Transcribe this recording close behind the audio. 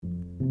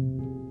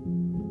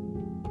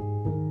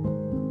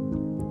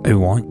I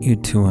want you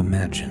to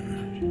imagine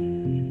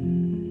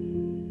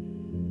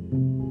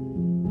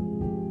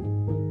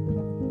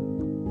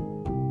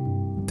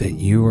that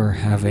you are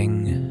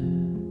having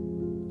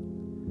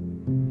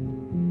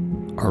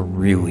a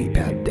really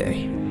bad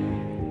day.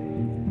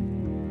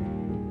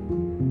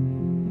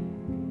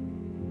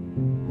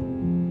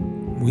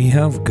 We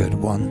have good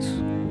ones,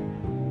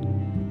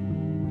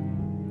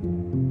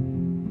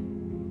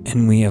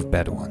 and we have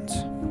bad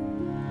ones.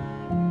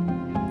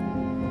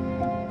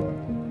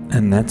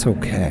 And that's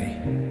okay.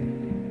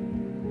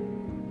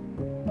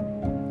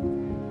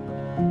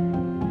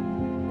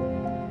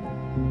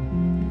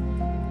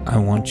 I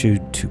want you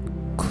to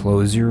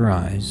close your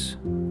eyes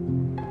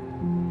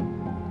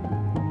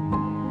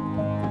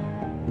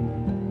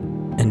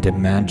and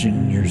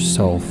imagine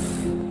yourself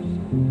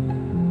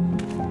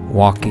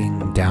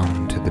walking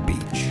down to the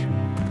beach.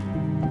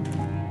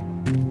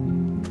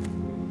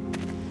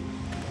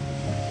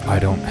 I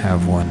don't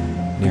have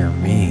one near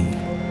me.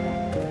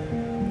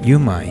 You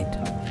might.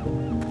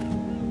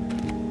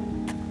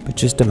 But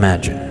just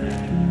imagine.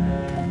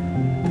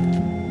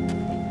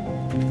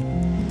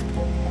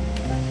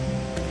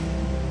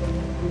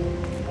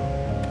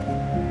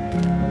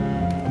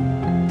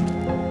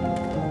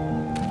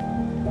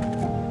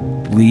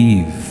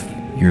 Leave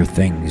your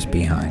things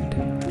behind.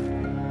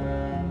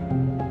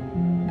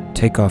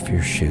 Take off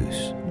your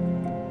shoes.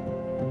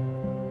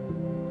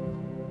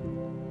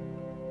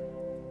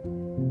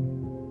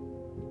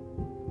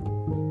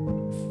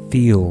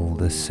 Feel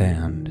the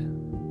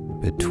sand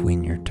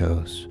between your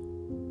toes.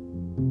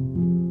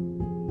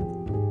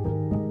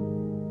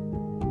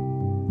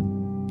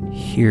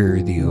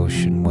 Hear the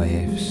ocean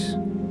waves.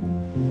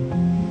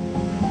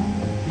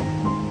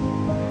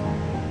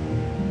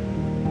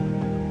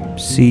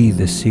 See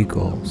the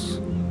seagulls.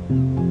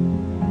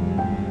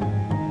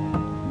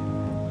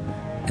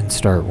 And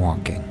start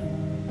walking.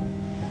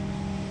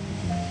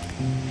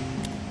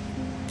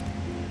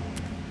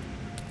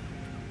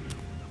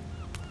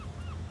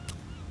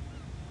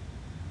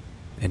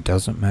 It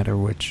doesn't matter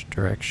which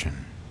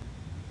direction.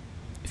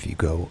 If you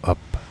go up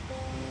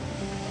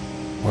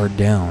or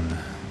down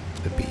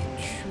the beach.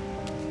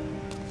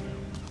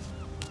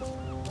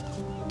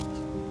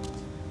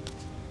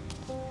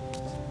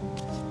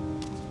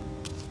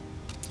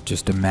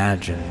 Just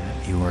imagine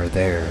you are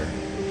there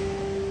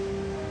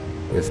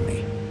with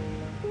me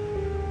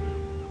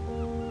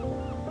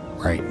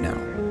right now.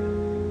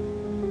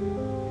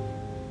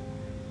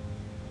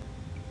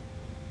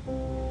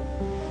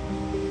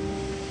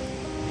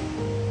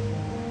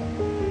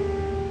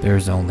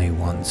 There's only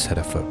one set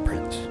of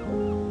footprints.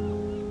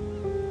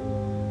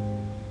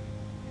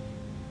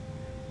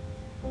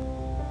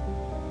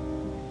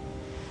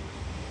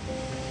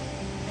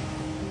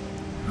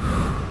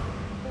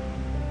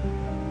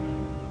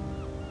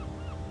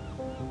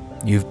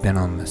 You've been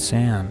on the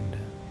sand.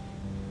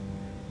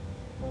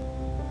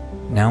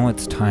 Now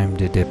it's time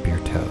to dip your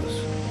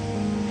toes.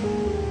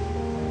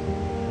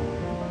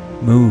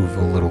 Move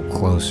a little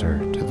closer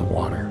to the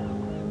water.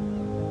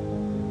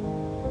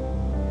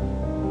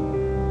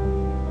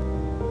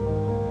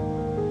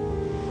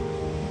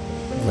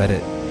 Let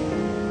it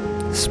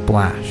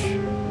splash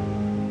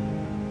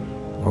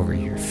over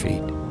your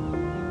feet.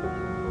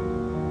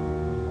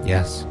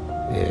 Yes,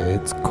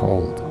 it's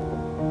cold.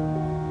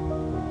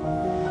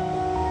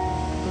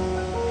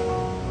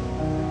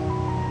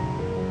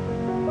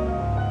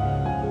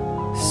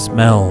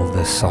 Smell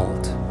the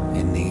salt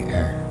in the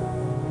air.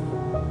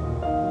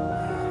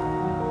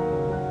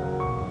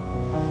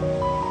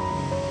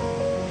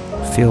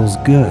 Feels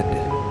good,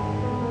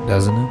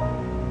 doesn't it?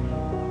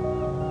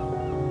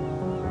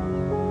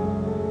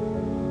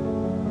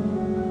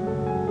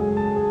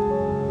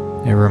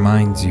 It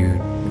reminds you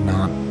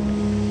not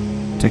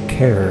to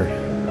care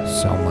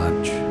so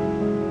much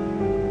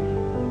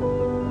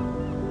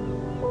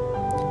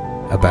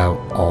about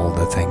all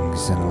the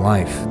things in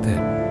life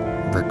that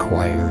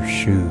require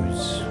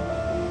shoes.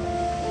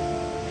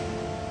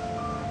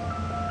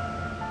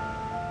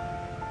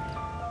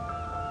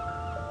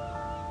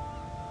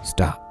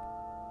 Stop.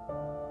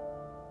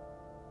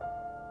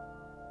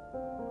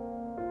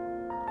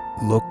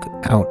 Look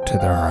out to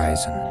the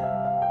horizon.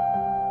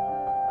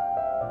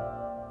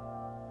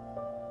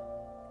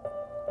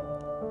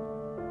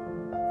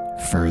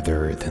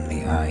 Further than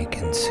the eye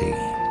can see.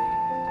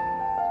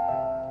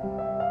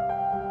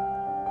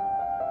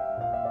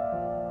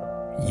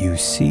 You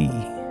see,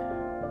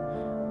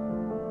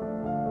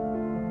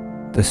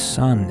 the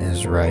sun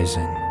is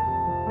rising.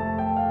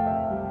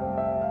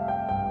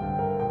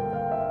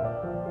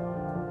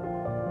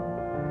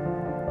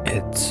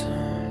 It's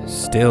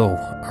still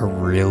a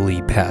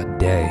really bad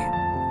day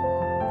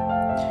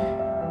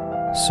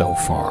so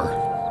far.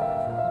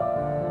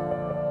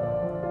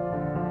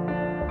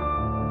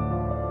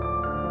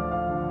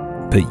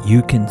 But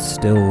you can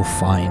still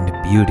find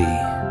beauty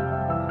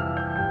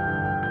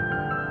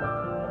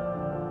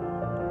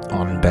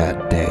on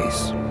bad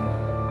days.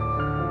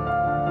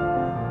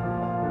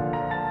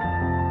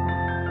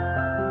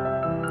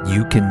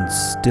 You can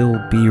still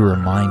be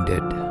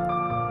reminded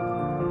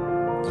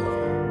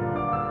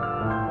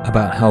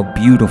about how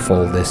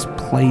beautiful this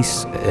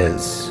place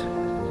is.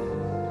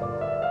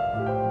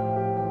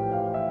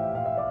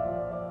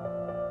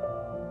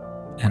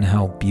 And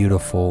how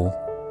beautiful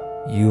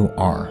you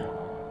are.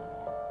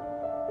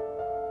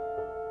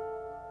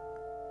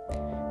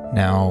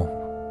 Now,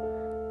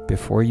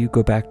 before you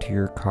go back to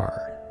your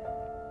car,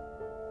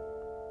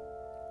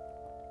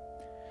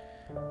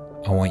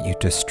 I want you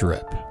to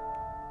strip.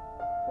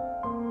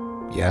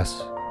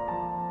 Yes.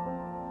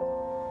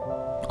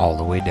 All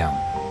the way down.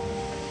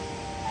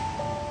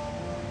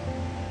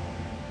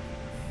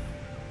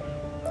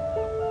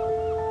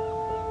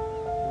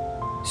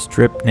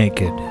 Strip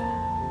naked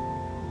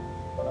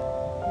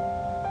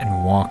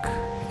and walk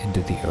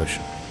into the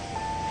ocean.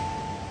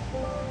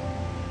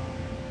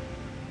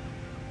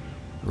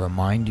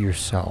 Remind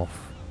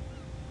yourself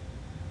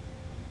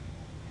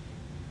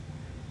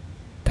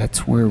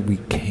that's where we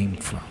came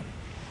from.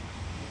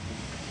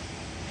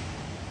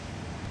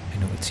 I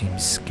know it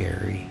seems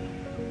scary.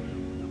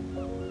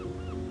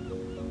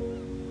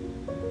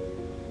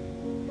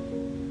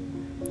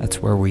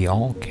 That's where we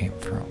all came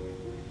from.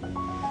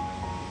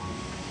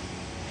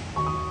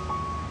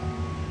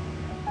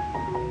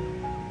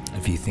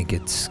 If you think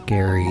it's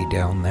scary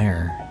down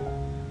there,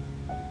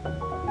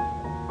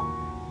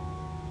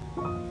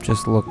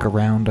 just look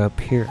around up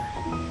here.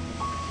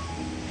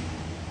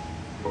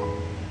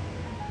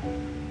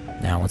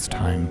 Now it's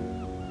time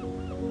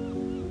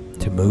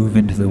to move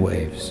into the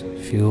waves.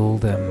 Feel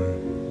them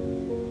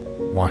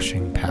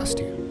washing past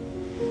you.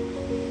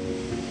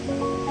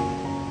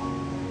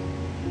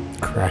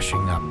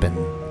 Crashing up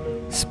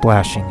and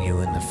splashing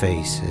you in the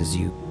face as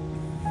you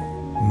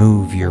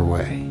move your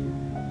way.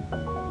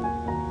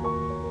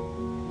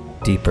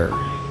 Deeper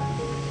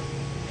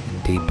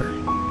and deeper.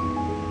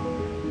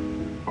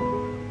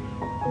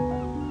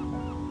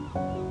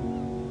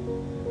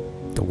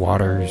 The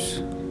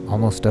water's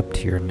almost up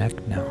to your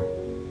neck now.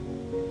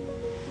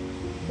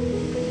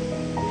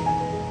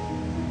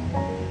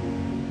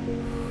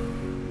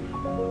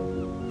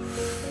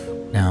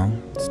 Now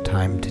it's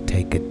time to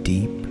take a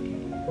deep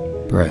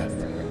breath.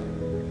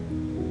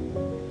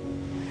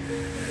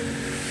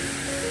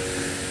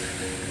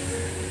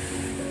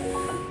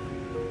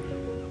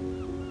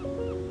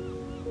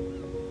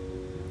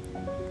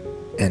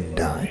 And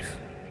dive.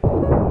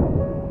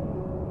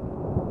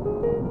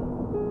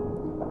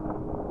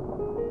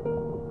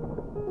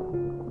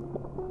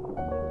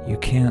 You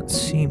can't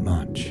see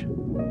much,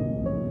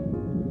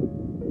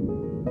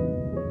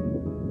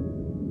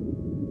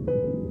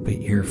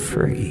 but you're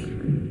free.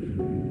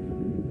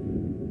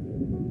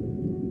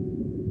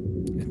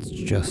 It's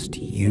just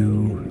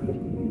you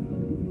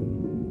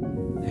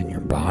and your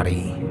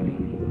body,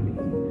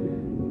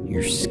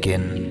 your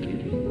skin,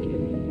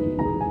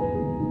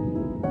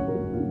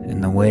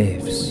 and the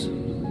waves.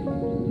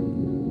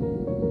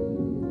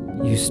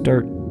 You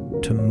start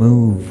to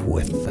move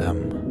with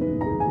them.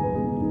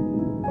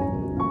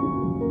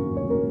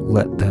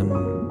 Let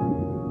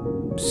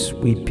them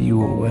sweep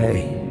you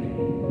away.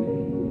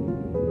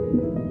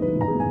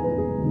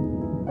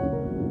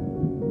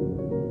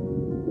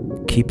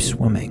 Keep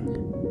swimming.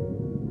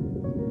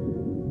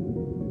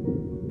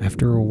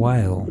 After a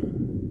while,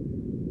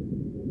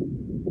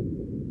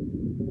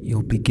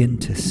 you'll begin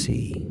to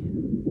see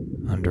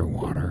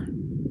underwater.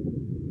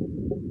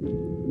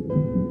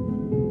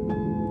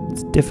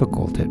 It's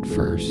difficult at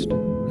first.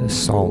 The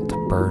salt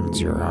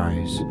burns your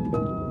eyes.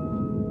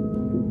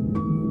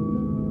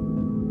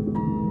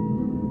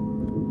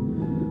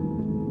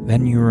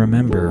 Then you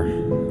remember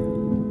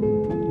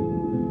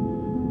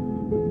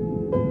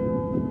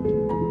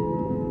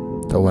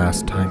the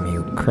last time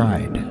you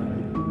cried.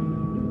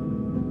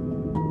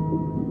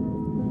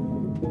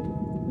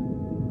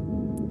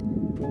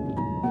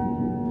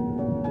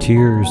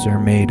 Tears are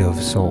made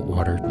of salt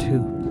water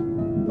too.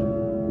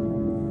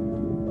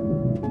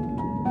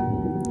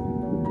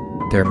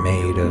 They're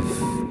made of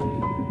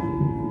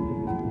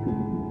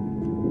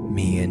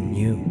me and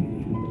you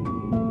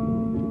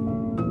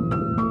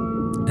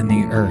and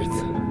the earth.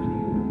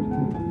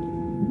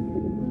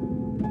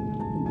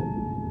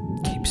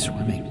 Keep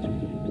swimming.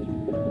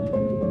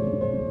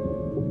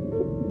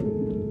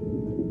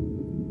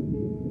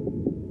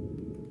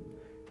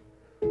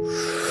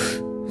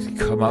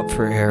 Come up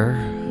for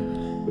air.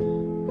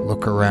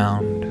 Look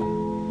around.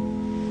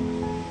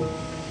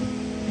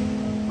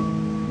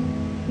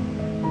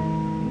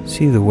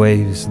 See the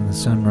waves and the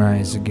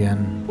sunrise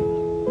again.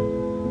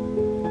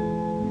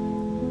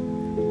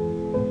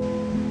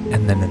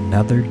 And then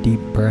another deep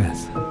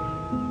breath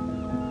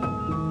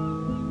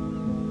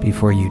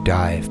before you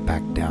dive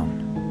back down.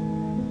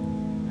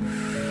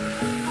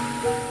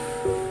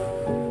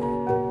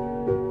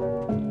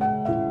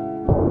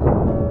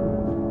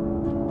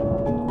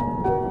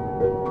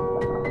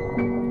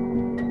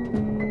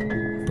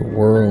 The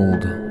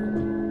world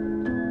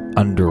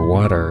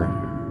underwater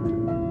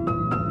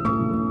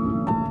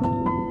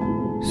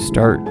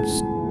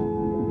starts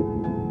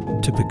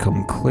to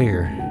become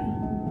clear.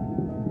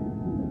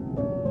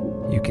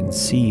 You can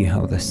see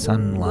how the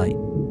sunlight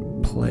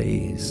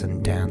plays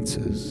and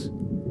dances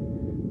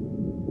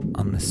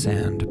on the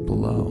sand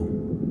below.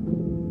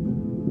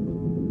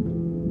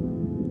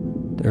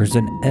 There's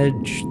an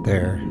edge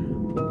there,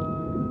 a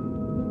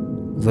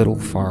little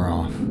far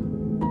off,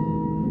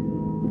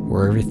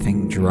 where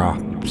everything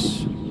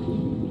drops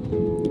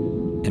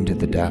into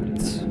the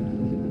depths.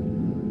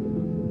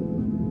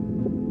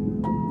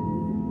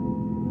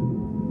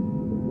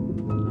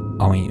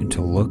 I want you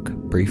to look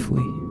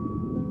briefly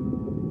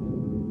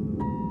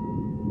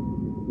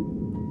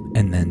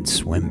and then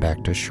swim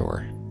back to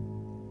shore.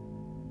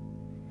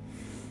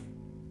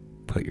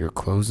 Put your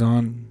clothes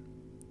on,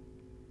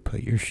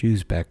 put your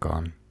shoes back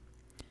on,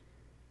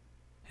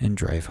 and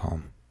drive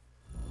home.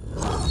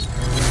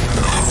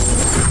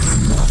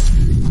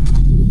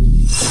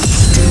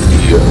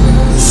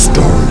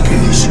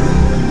 Stargazer.